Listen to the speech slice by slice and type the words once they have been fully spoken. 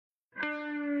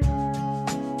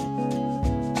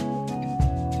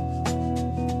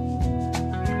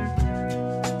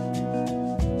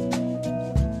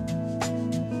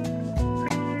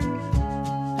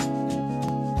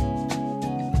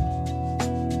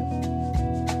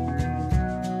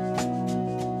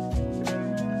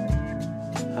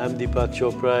I'm Deepak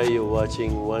Chopra. You're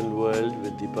watching One World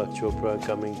with Deepak Chopra,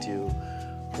 coming to you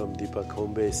from Deepak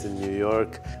home base in New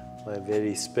York. My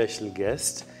very special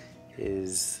guest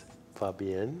is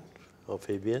Fabien, or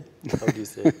Fabien, how do you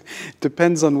say?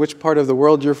 Depends on which part of the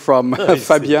world you're from.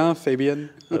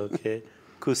 Fabien. Okay.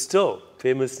 Cousteau,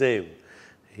 famous name.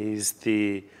 He's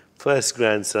the first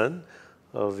grandson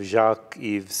of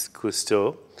Jacques-Yves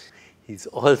Cousteau. He's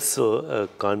also a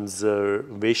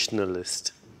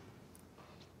conservationalist.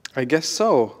 I guess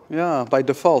so, yeah, by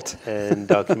default. And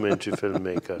documentary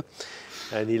filmmaker.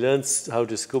 And he learns how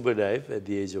to scuba dive at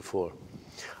the age of 4.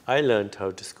 I learned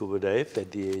how to scuba dive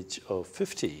at the age of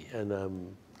 50, and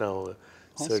I'm now a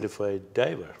certified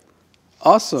diver.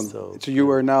 Awesome. So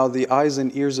you are now the eyes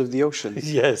and ears of the ocean.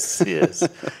 Yes, yes.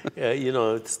 You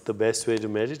know, it's the best way to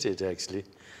meditate, actually.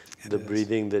 The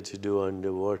breathing that you do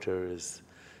underwater is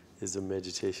a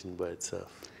meditation by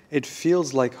itself. It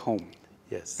feels like home.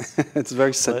 Yes. It's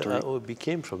very centering. We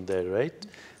came from there, right?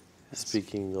 Yes.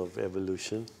 Speaking of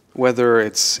evolution. Whether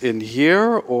it's in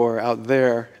here or out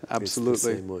there, absolutely. It's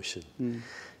the same ocean.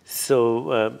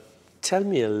 So tell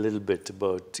me a little bit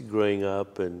about growing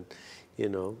up, and you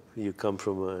know, you come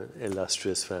from an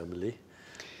illustrious family.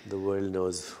 The world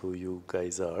knows who you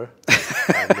guys are.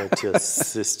 I met your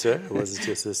sister. Was it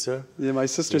your sister? Yeah, my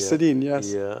sister Celine,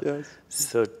 yes. Yeah. Yes.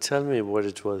 So tell me what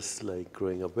it was like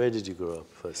growing up. Where did you grow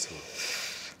up, first of all?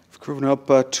 I've grown up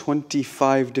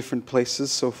 25 different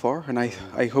places so far, and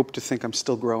I hope to think I'm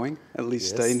still growing, at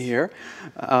least in here.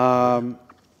 And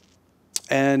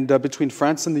between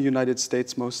France and the United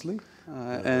States mostly.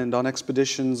 And on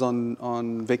expeditions,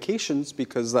 on vacations,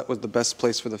 because that was the best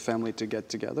place for the family to get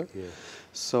together. Yeah.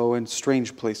 So in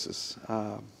strange places,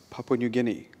 Papua New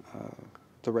Guinea,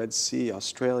 the Red Sea,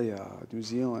 Australia, New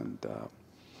Zealand,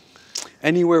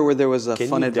 anywhere where there was a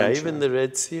fun adventure. Can you dive in the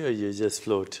Red Sea, or you just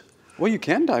float? Well, you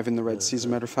can dive in the Red Sea, as a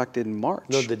matter of fact, in March.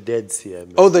 No, the Dead Sea, I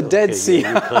meant. Oh, the Dead Sea.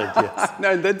 Yeah, you can't, yes.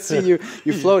 No, Dead Sea,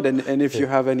 you float, and if you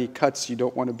have any cuts, you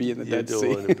don't want to be in the Dead Sea. You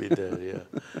don't want to be there, yeah.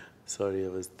 Sorry, I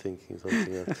was thinking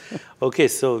something else. Okay,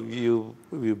 so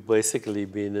you've basically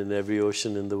been in every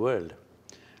ocean in the world.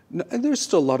 No, and there's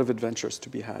still a lot of adventures to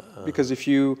be had, because if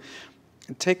you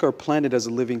take our planet as a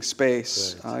living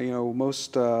space, you know,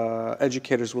 most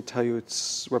educators will tell you it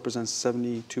represents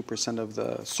 72% of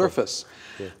the surface.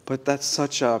 Yeah. But that's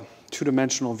such a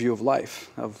two-dimensional view of life,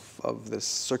 of this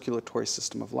circulatory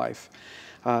system of life.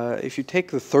 If you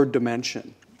take the third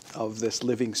dimension of this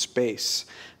living space,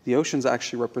 the oceans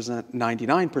actually represent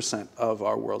 99% of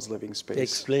our world's living space.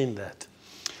 Explain that.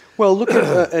 Well, look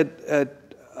at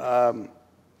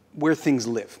where things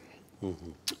live.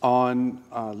 On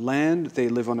land, they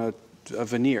live on a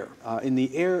veneer. In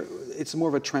the air, it's more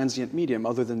of a transient medium.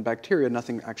 Other than bacteria,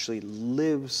 nothing actually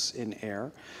lives in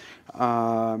air.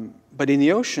 But in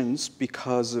the oceans,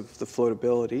 because of the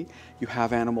floatability, you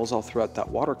have animals all throughout that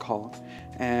water column,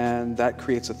 and that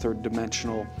creates a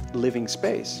third-dimensional living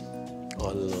space.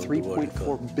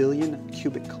 3.4 billion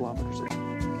cubic kilometers of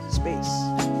space.